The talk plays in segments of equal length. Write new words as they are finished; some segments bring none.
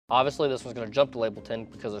Obviously this one's gonna jump to label 10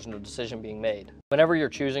 because there's no decision being made. Whenever you're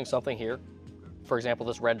choosing something here, for example,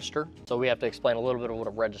 this register, so we have to explain a little bit of what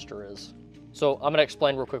a register is. So I'm gonna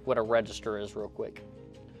explain real quick what a register is real quick.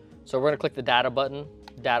 So we're gonna click the data button.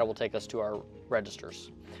 Data will take us to our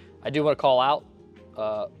registers. I do wanna call out,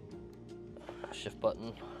 shift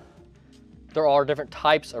button. There are different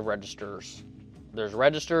types of registers. There's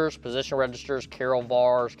registers, position registers, Carroll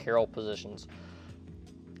vars, Carroll positions.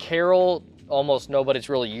 Carroll, almost nobody's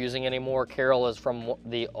really using anymore. Carroll is from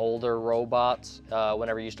the older robots,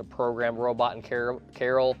 whenever you used to program robot in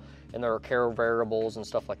Carroll, and there are Carroll variables and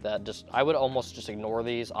stuff like that. I would almost just ignore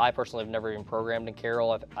these. I personally have never even programmed in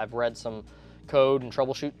Carroll. I've read some code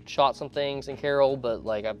and shot some things in Carroll, but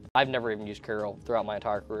like I've never even used Carroll throughout my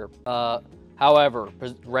entire career. However,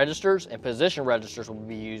 registers and position registers will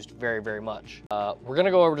be used very, very much. We're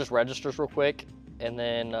gonna go over just registers real quick, and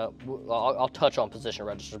then I'll touch on position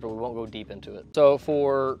registers, but we won't go deep into it. So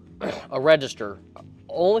for a register,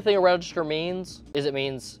 only thing a register means is it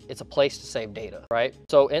means it's a place to save data, right?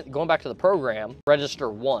 So going back to the program,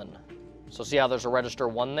 register 1. So see how there's a register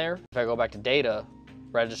 1 there? If I go back to data,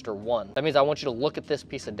 register 1. That means I want you to look at this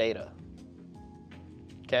piece of data.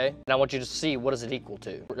 Okay, and I want you to see what is it equal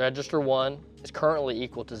to. Register 1 is currently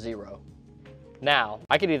equal to 0. Now,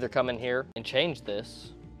 I could either come in here and change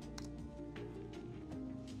this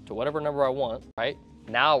to whatever number I want, right?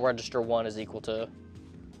 Now register 1 is equal to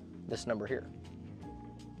this number here.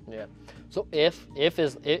 Yeah. So if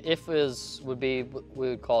would be what we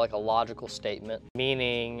would call like a logical statement,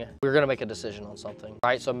 meaning we're gonna make a decision on something,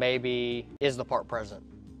 right? So maybe, is the part present?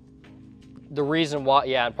 The reason why,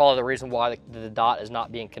 yeah, and probably the reason why the dot is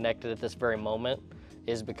not being connected at this very moment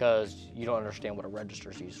is because you don't understand what a register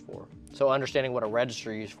is used for. So understanding what a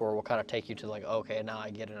register is used for will kind of take you to like, okay, now I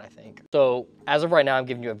get it, I think. So as of right now, I'm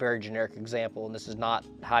giving you a very generic example, and this is not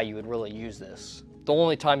how you would really use this. The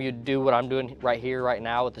only time you do what I'm doing right here, right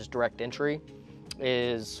now with this direct entry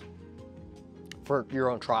is for your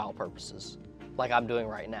own trial purposes, like I'm doing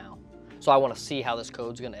right now. So I want to see how this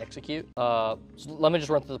code's going to execute. So let me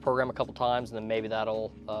just run through the program a couple times, and then maybe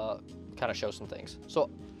that'll kind of show some things.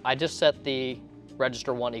 So I just set the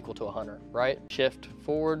register 1 equal to 100, right? Shift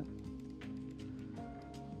forward.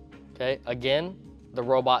 Okay, again, the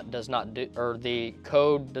robot does not do, or the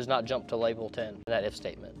code does not jump to label 10 in that if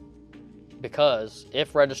statement. Because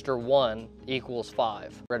if register 1 equals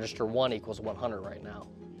 5, register 1 equals 100 right now.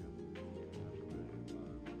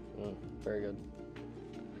 Very good.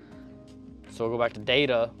 So we'll go back to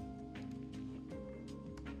data.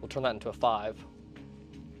 We'll turn that into a 5.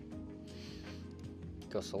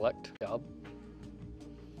 Go select job.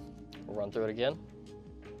 We'll run through it again.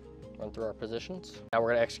 Run through our positions. Now we're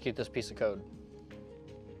going to execute this piece of code.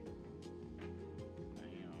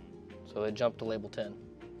 So it jumped to label 10.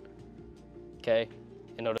 Okay,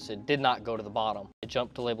 and notice it did not go to the bottom. It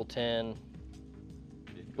jumped to label 10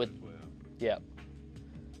 with, yeah,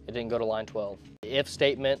 it didn't go to line 12. The if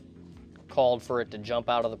statement called for it to jump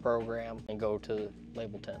out of the program and go to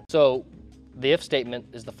label 10. So the if statement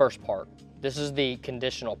is the first part. This is the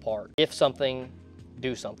conditional part. If something,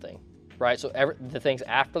 do something, right? So the things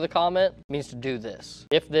after the comment means to do this.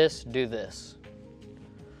 If this, do this.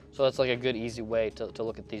 So that's like a good, easy way to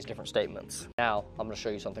look at these different statements. Now, I'm gonna show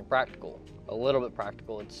you something practical, a little bit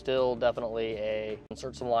practical. It's still definitely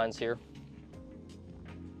insert some lines here.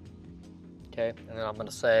 Okay, and then I'm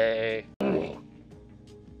gonna say,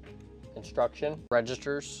 instruction,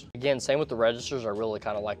 registers. Again, same with the registers. I really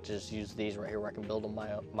kind of like to just use these right here where I can build them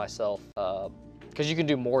myself. Because you can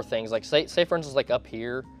do more things. Like say for instance, like up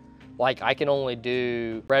here, like I can only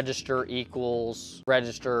do register equals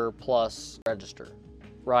register plus register.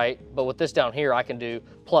 Right? But with this down here, I can do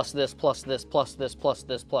plus this, plus this, plus this, plus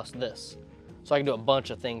this, plus this. So I can do a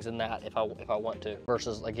bunch of things in that if I want to.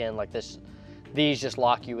 Versus again, like this, these just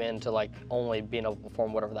lock you into like only being able to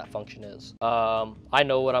perform whatever that function is. I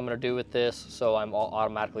know what I'm gonna do with this, so I'm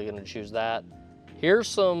automatically gonna choose that. Here's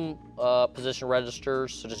some position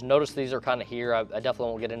registers. So just notice these are kind of here. I definitely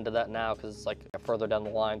won't get into that now because it's like a further down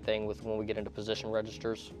the line thing with when we get into position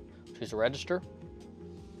registers. Choose a register.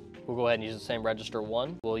 We'll go ahead and use the same register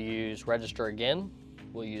 1. We'll use register again.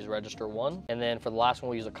 We'll use register 1. And then for the last one,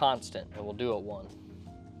 we'll use a constant and we'll do it 1.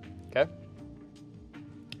 Okay?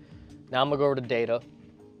 Now I'm gonna go over to data.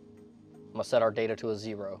 I'm gonna set our data to a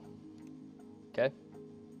 0. Okay?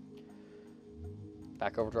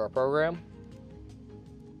 Back over to our program.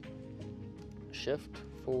 Shift,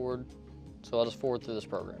 forward. So I'll just forward through this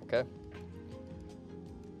program, okay?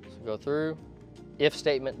 So go through. If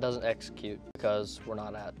statement doesn't execute because we're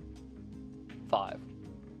not at 5,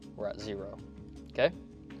 we're at 0, okay?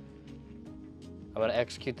 I'm gonna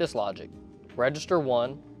execute this logic. Register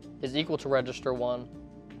 1 is equal to register 1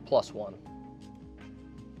 plus 1.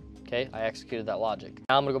 Okay, I executed that logic.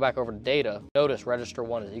 Now I'm gonna go back over to data. Notice register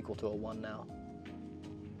 1 is equal to a 1 now.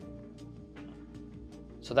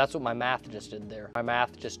 So that's what my math just did there. My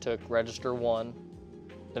math just took register 1,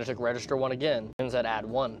 then it took register 1 again, and said add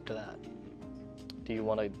 1 to that. Do you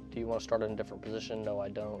want to start in a different position? No, I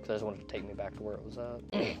don't, because I just wanted to take me back to where it was at.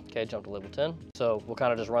 Okay, jump to label 10. So we'll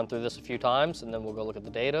kind of just run through this a few times, and then we'll go look at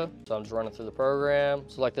the data. So I'm just running through the program.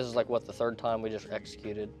 So like this is like what the third time we just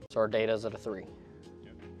executed. So our data is at a 3.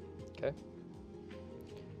 Okay.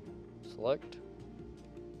 Select.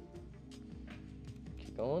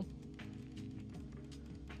 Keep going.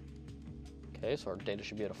 Okay, so our data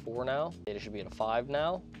should be at a 4 now. Data should be at a 5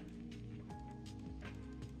 now.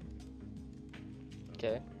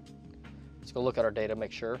 Okay, let's go look at our data,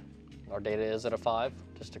 make sure. Our data is at a 5,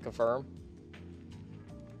 just to confirm.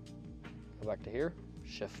 Go back to here,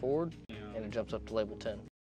 shift forward, and it jumps up to label 10.